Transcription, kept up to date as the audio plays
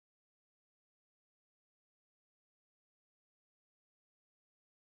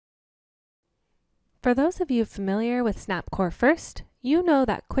For those of you familiar with Snap Core First, you know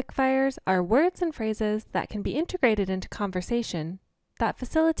that QuickFires are words and phrases that can be integrated into conversation that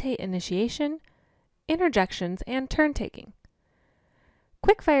facilitate initiation, interjections, and turn-taking.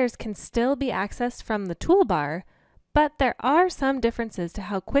 QuickFires can still be accessed from the toolbar, but there are some differences to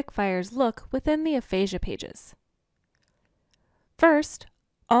how QuickFires look within the Aphasia Pages. First,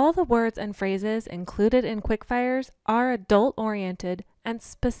 all the words and phrases included in QuickFires are adult-oriented and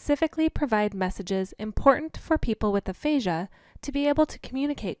specifically provide messages important for people with aphasia to be able to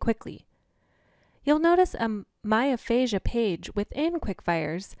communicate quickly. You'll notice a My Aphasia page within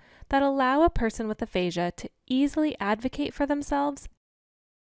QuickFires that allow a person with aphasia to easily advocate for themselves.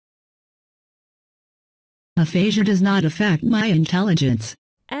 Aphasia does not affect my intelligence.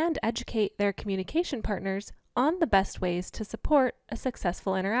 And educate their communication partners on the best ways to support a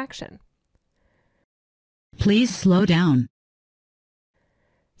successful interaction. Please slow down.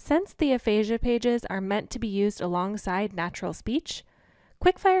 Since the Aphasia pages are meant to be used alongside natural speech,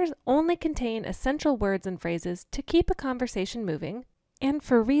 QuickFires only contain essential words and phrases to keep a conversation moving and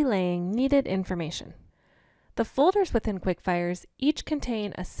for relaying needed information. The folders within QuickFires each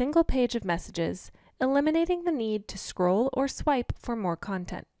contain a single page of messages, eliminating the need to scroll or swipe for more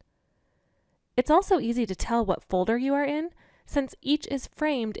content. It's also easy to tell what folder you are in, since each is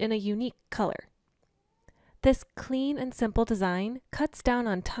framed in a unique color. This clean and simple design cuts down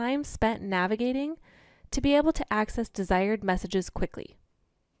on time spent navigating to be able to access desired messages quickly.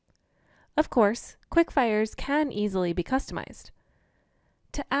 Of course, QuickFires can easily be customized.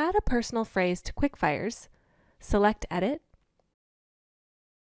 To add a personal phrase to QuickFires, select Edit,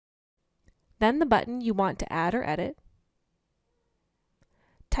 then the button you want to add or edit.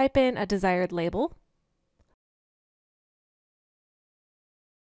 Type in a desired label,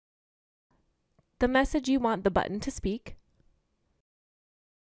 the message you want the button to speak,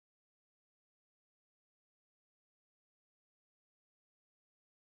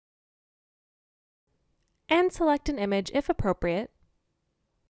 and select an image if appropriate.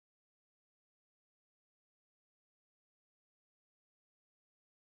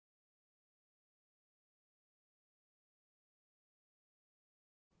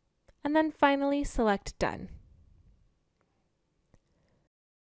 And then finally select Done.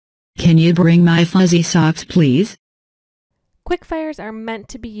 Can you bring my fuzzy socks, please? QuickFires are meant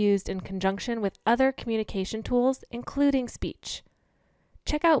to be used in conjunction with other communication tools, including speech.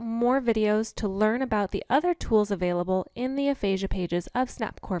 Check out more videos to learn about the other tools available in the Aphasia pages of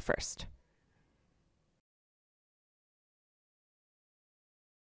Snap Core First.